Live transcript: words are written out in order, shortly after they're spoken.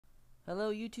Hello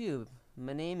YouTube,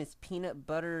 my name is Peanut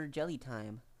Butter Jelly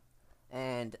Time,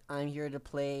 and I'm here to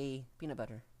play Peanut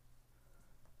Butter.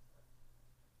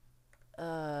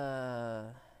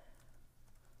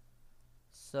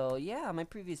 So yeah, my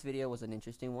previous video was an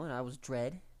interesting one. I was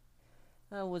dread.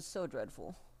 I was so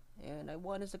dreadful, and I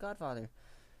won as the Godfather.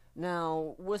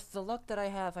 Now, with the luck that I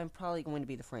have, I'm probably going to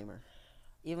be the framer.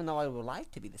 Even though I would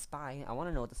like to be the spy, I want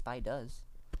to know what the spy does.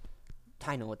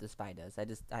 I know what the spy does.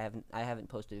 I haven't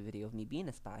posted a video of me being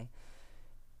a spy.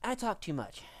 I talk too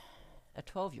much. A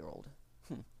 12-year-old.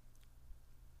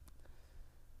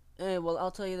 Well, I'll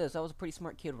tell you this. I was a pretty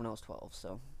smart kid when I was 12,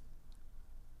 so...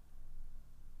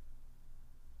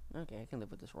 Okay, I can live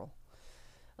with this role.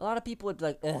 A lot of people would be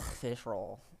like, ugh, this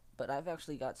role. But I've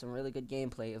actually got some really good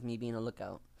gameplay of me being a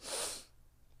lookout.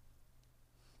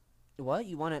 What?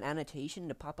 You want an annotation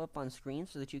to pop up on screen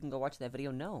so that you can go watch that video?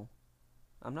 No.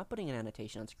 I'm not putting an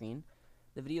annotation on screen.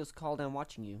 The video's called I'm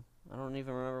watching you. I don't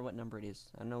even remember what number it is.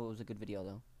 I know it was a good video,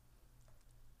 though.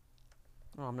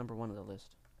 Oh, I'm number 1 of the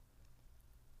list.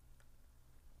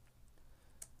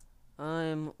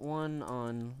 I'm 1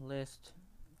 on list.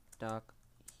 Doc,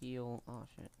 heal. Oh,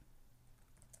 shit.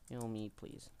 Heal me,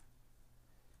 please.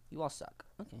 You all suck.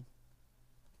 Okay.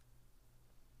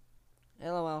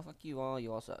 LOL, fuck you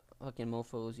all suck. Fucking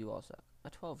mofos, you all suck. A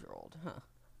 12-year-old, huh?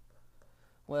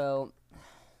 Well,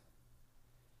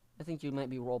 I think you might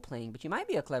be role-playing, but you might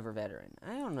be a clever veteran.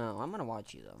 I don't know. I'm gonna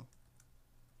watch you, though.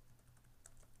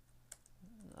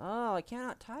 Oh, I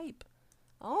cannot type.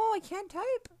 Oh, I can't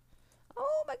type.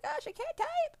 Oh my gosh, I can't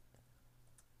type.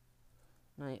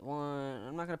 Night 1.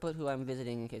 I'm not gonna put who I'm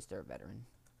visiting in case they're a veteran.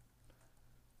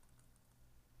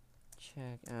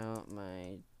 Check out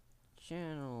my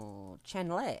channel.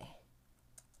 Channel.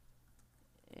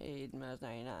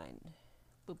 8-99.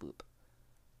 Boop boop.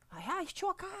 Hi,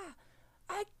 Choka.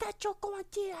 I got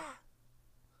Chocolatira.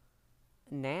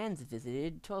 Nan's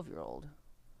visited 12-year-old.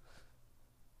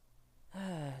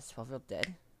 Is 12-year-old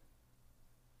dead?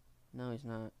 No, he's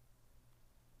not.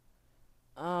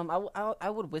 I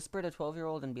would whisper to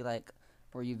 12-year-old and be like,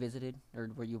 were you visited? Or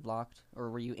were you blocked? Or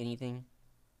were you anything?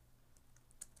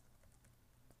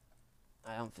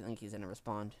 I don't think he's gonna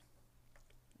respond.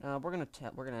 We're gonna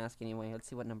ask anyway. Let's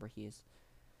see what number he is.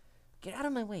 Get out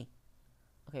of my way.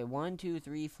 Okay, 1, 2,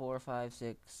 3, 4, 5,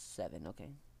 6, 7. Okay.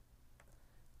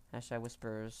 Hashtag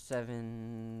whisper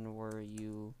 7. Were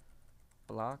you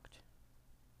blocked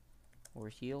or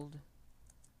healed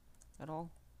at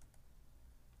all?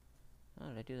 How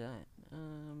did I do that?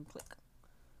 Click.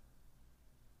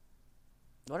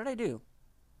 What did I do?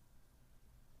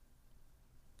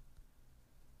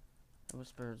 I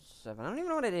whispered 7. I don't even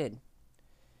know what I did.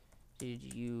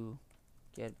 Did you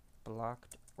get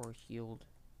blocked or healed?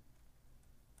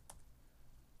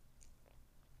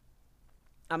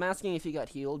 I'm asking if he got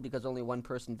healed because only one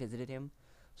person visited him.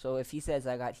 So if he says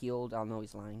I got healed, I'll know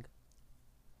he's lying.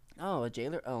 Oh, a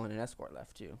jailer? Oh, and an escort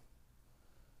left too.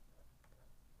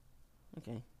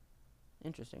 Okay.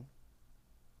 Interesting.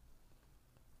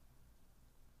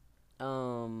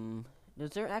 Is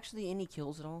there actually any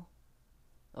kills at all?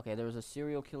 Okay, there was a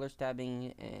serial killer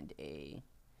stabbing and a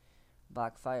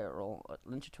black fire roll.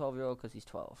 Lynch a 12-year-old because he's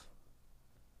 12.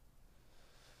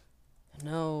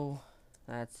 No,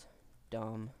 that's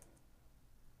dumb.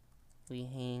 We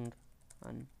hang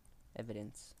on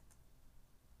evidence.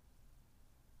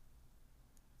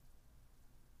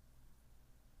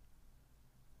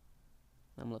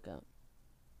 I'm lookout.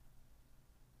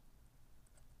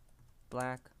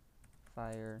 Black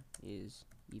fire is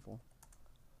evil.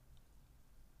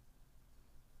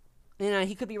 You know,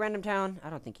 he could be random town. I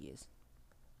don't think he is.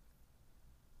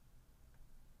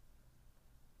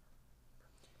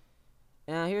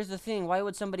 Now, here's the thing. Why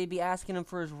would somebody be asking him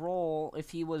for his role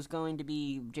if he was going to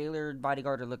be jailer,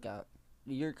 bodyguard, or lookout?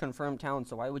 You're confirmed town,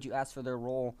 so why would you ask for their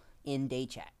role in day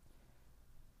chat?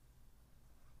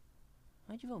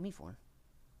 Why'd you vote me for?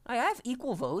 I have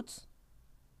equal votes.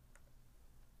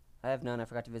 I have none. I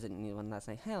forgot to visit anyone last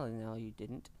night. Hell no, you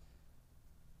didn't.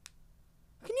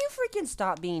 Can you freaking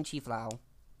stop being Chief Lau?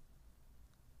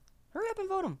 Hurry up and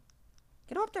vote him.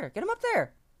 Get him up there. Get him up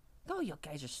there. Oh, you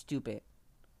guys are stupid.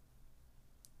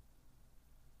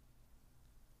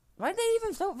 Why did they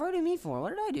even start voting me for? What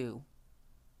did I do?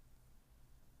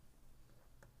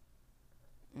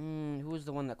 Who was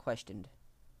the one that questioned?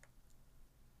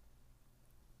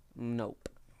 Nope.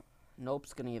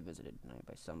 Nope's gonna get visited tonight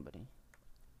by somebody.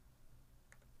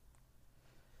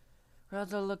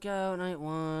 Crowds are lookout, night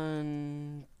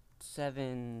 1,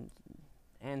 7,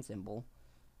 and symbol.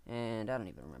 And I don't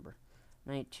even remember.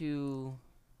 Night 2,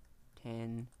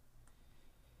 10.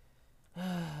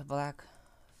 Black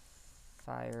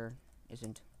fire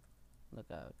isn't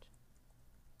Look out.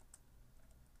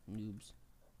 Noobs.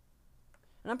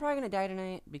 And I'm probably gonna die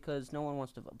tonight because no one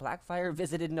wants to vote. Blackfire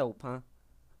visited Nope, huh?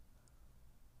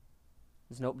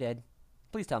 Is Nope dead?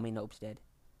 Please tell me Nope's dead.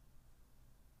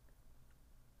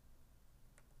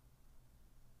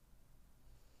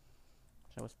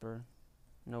 Shall I whisper?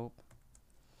 Nope.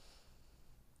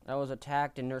 I was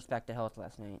attacked and nursed back to health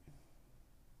last night.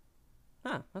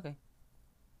 Huh, okay.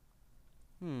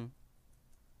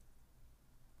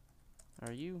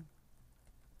 Are you?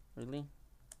 Really?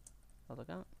 I'll look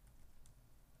out.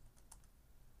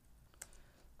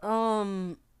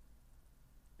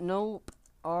 Nope.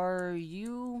 Are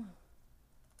you?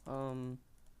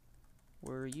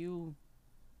 Were you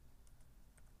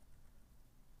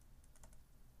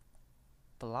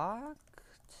blocked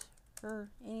or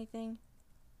anything?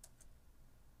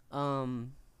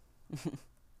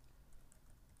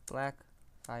 Black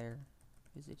fire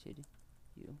visited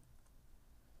you.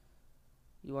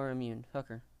 You are immune,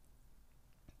 hooker.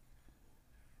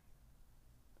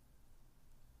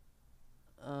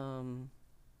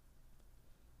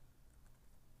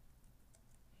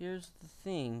 Here's the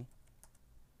thing.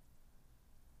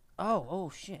 Oh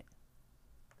shit.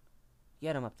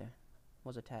 Get him up there.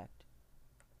 Was attacked.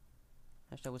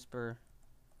 Hashtag whisper.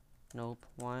 Nope.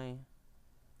 Why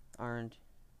aren't...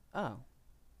 Oh.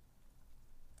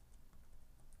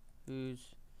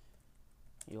 Who's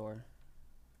your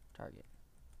target?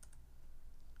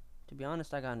 To be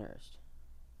honest, I got nursed.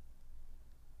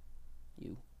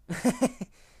 You.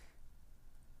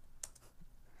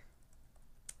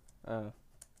 Oh.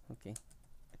 Okay.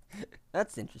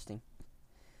 That's interesting.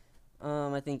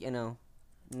 I think Inno.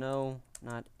 No,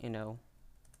 not Inno.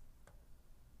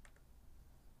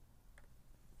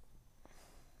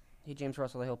 Hey, James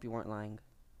Russell, I hope you weren't lying.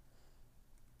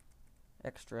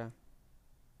 Extra.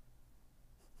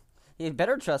 You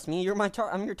better trust me. You're my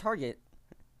I'm your target.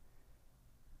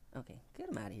 Okay, get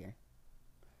him out of here.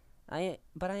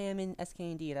 But I am in SK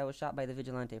indeed. I was shot by the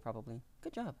vigilante, probably.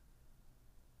 Good job.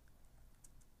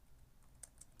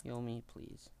 Heal me,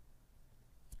 please.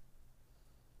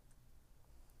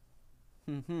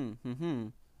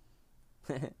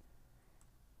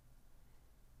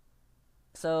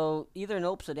 So, either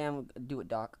Nope, so damn, do it,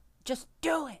 Doc. Just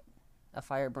do it! A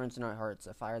fire burns in our hearts,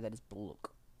 a fire that is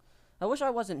bulk. I wish I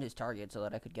wasn't his target so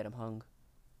that I could get him hung.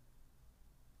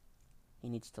 He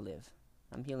needs to live.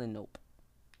 I'm healing Nope.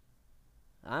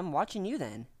 I'm watching you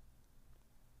then.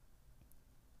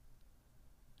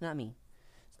 Not me.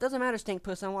 It doesn't matter, stink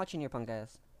puss, I'm watching your punk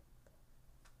ass.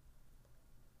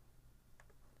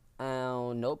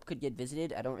 Nope could get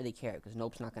visited. I don't really care because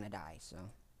Nope's not gonna die, so.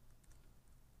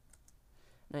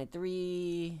 Night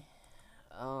 3,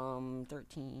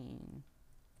 13.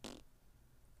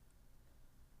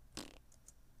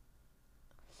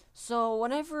 So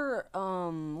whenever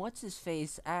what's his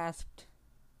face asked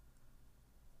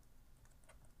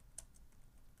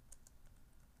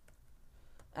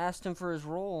him for his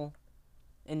role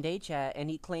in day chat and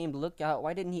he claimed lookout,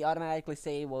 why didn't he automatically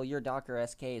say, well, you're Docker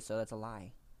SK, so that's a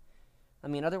lie? I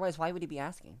mean, otherwise, why would he be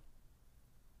asking?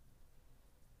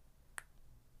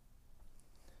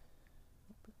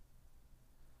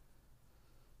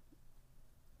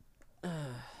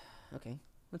 Okay,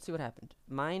 let's see what happened.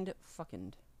 Mind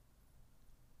fucking.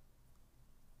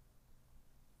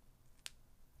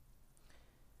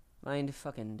 Mind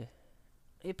fucking.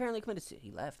 He apparently committed suicide.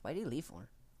 He left. Why did he leave for?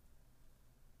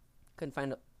 Couldn't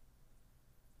find a...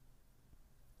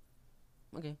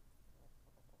 Okay.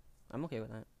 I'm okay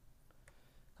with that.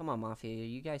 Come on, Mafia. Are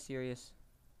you guys serious?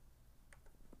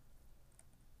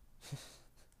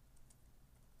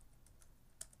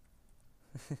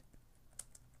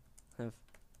 I've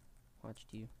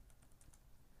watched you.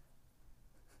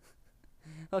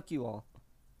 Fuck you all.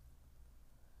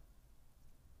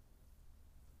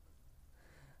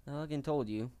 Again, told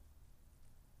you.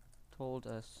 Told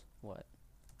us what?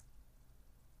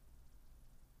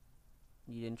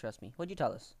 You didn't trust me. What'd you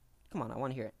tell us? Come on, I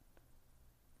want to hear it.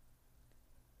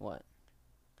 What?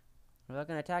 I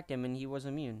fucking attacked him and he was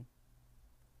immune.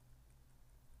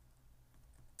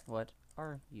 What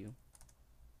are you?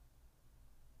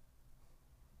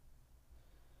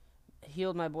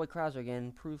 Healed my boy Krauser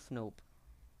again. Proof, nope.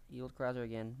 Healed Krauser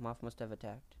again. Moth must have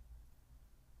attacked.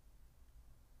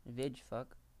 Vig,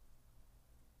 fuck.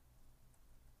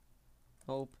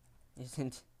 Hope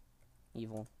isn't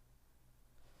evil.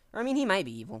 Or, I mean, he might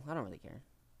be evil. I don't really care.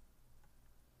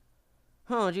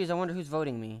 Oh, jeez, I wonder who's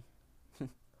voting me.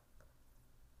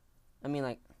 I mean,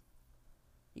 like,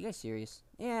 you guys serious?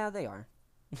 Yeah, they are.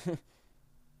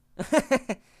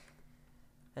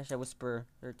 Hashtag whisper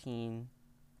 13.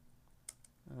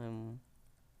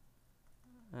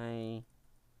 I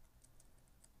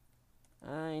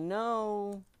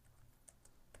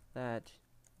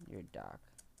Doc.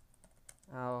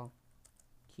 I'll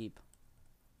keep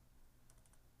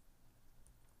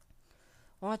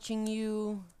watching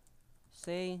you.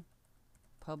 Say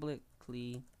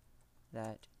publicly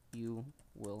that you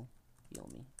will heal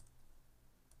me.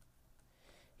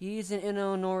 He isn't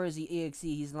Inno, nor is he EXE.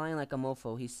 He's lying like a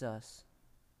mofo. He's sus.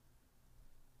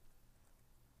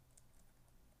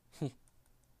 He's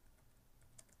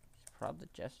probably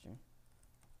the gesture.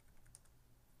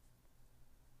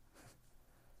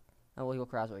 Oh, well, he'll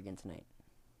Krauser again tonight.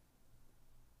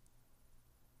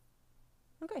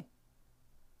 Okay.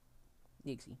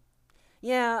 EXE.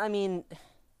 Yeah, I mean,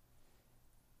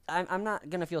 I'm not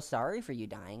gonna feel sorry for you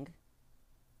dying.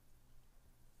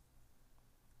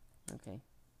 Okay.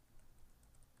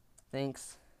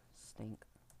 Thanks. Stink.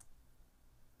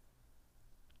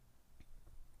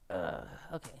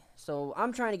 Okay. So,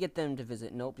 I'm trying to get them to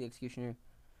visit. Nope, the Executioner.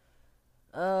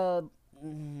 Ada's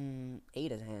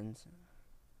hands.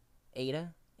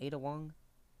 Ada? Ada Wong?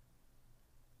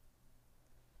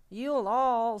 You'll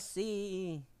all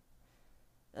see.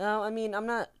 I mean, I'm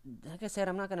not, like I said,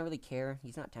 I'm not gonna really care.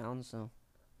 He's not town, so.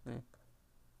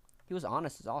 He was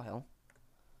honest as all hell.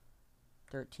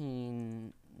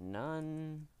 13,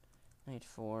 none. Night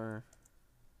 4.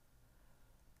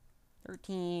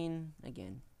 13,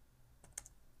 again.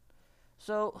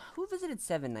 So, who visited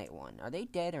 7 night 1? Are they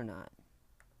dead or not?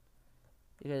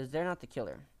 Because they're not the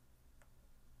killer.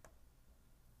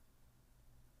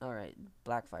 Alright,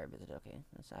 Blackfire visited. Okay,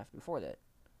 that's after before that.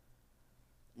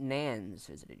 Nans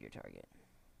visited your target.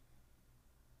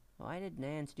 Why did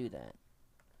Nans do that?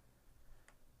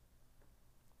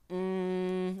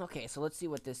 Okay, so let's see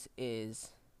what this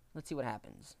is. Let's see what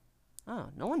happens. Oh,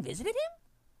 no one visited him?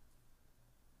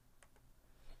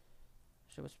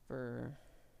 Should whisper.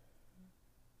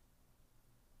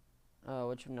 Oh,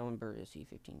 which number is he?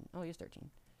 15. Oh, he's 13.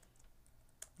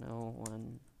 No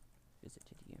one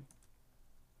visited you.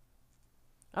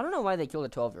 I don't know why they killed a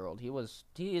 12-year-old. He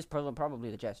is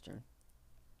probably the jester.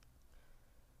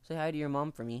 Say hi to your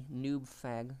mom for me, noob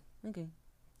fag. Okay.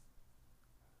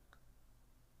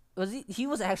 Was he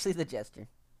was actually the jester.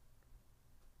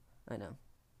 I know.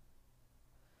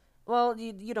 Well,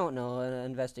 you don't know. An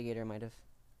investigator might have.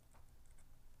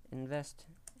 Invest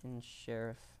in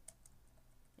sheriff.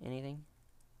 Anything?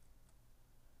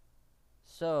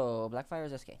 So, Blackfire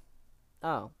is SK.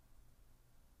 Oh.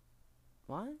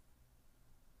 What?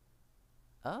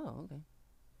 Oh, okay.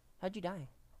 How'd you die?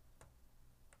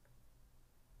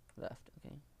 Left,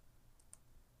 okay.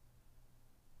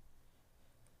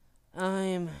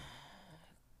 I'm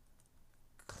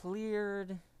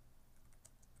cleared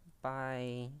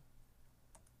by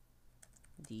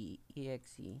the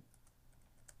EXE,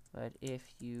 but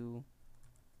if you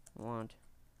want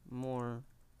more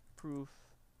proof,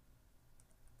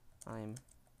 I'm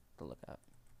the lookout.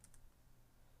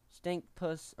 Stink,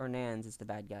 Puss, or Nans is the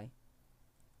bad guy.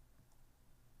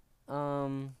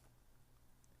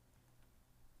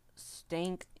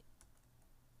 Stank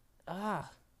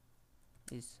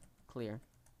is clear.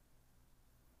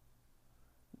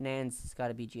 Nans has got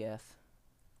to be GF.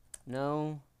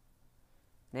 No,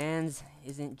 Nans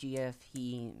isn't GF.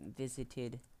 He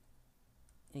visited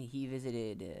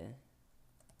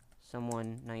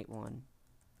someone night 1,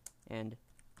 and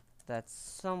that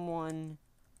someone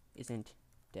isn't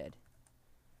dead.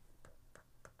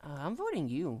 I'm voting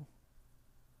you.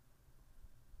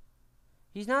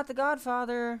 He's not the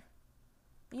Godfather.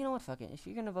 You know what? Fuck it. If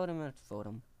you're gonna vote him, let's vote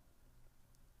him.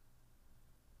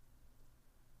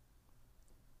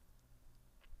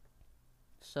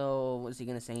 So, was he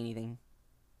gonna say anything?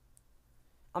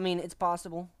 I mean, it's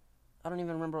possible. I don't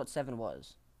even remember what 7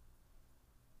 was.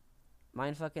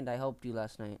 Mindfucking, I helped you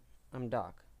last night. I'm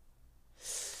Doc.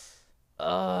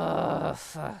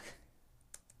 Fuck.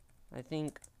 I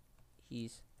think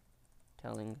he's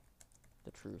telling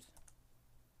the truth.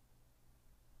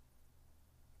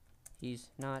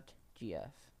 He's not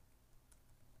GF.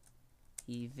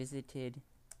 He visited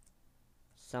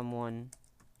someone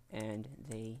and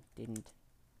they didn't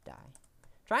die.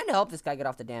 Trying to help this guy get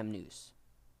off the damn noose.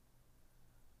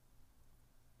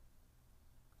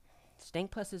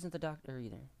 Stankpuss isn't the doctor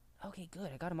either. Okay, good.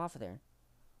 I got him off of there.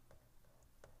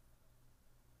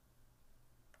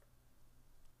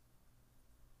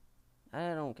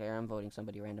 I don't care. I'm voting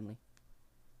somebody randomly.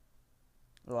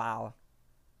 Lol.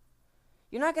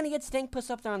 You're not gonna get Stankpuss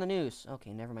up there on the news.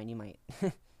 Okay, never mind. You might.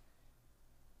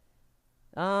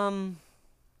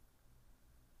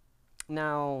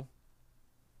 Now.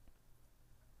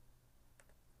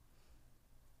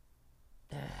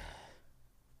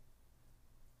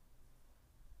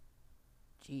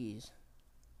 Jeez.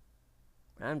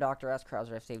 I'm Dr. S.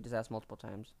 Krauser. I've saved his ass multiple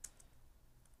times.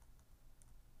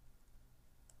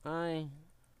 I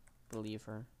believe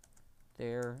her.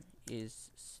 There is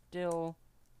still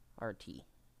RT.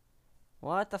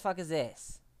 What the fuck is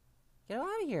this? Get out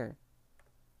of here.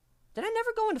 Did I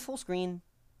never go into full screen?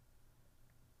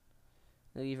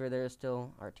 Believe her, there is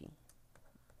still RT. I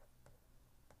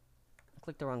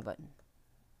clicked the wrong button.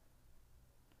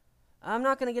 I'm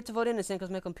not gonna get to vote innocent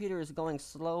because my computer is going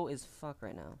slow as fuck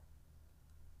right now.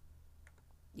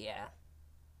 Yeah.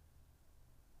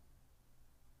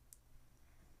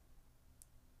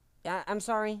 Yeah, I'm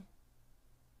sorry.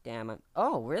 Damn it.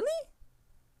 Oh, really?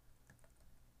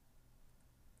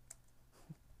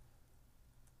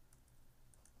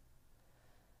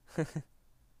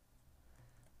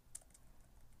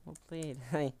 Well played.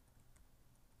 Hi.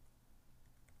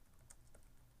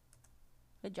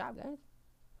 Good job, guys.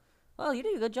 Well, you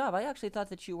did a good job. I actually thought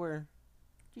that you were...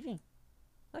 GG.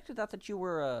 I actually thought that you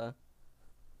were,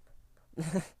 I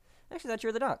actually thought you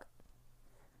were the doc.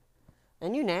 I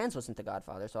knew Nans wasn't the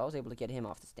Godfather, so I was able to get him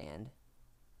off the stand.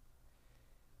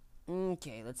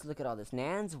 Okay, let's look at all this.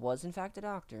 Nans was, in fact, a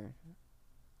doctor.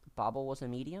 Bobble was a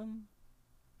medium.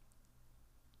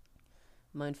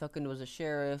 Mindfucking was a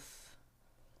sheriff.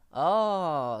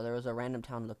 Oh, there was a random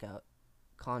town lookout.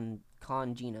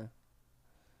 Gina.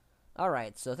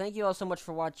 Alright, so thank you all so much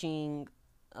for watching.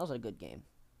 That was a good game.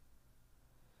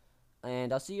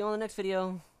 And I'll see you on the next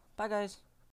video. Bye, guys.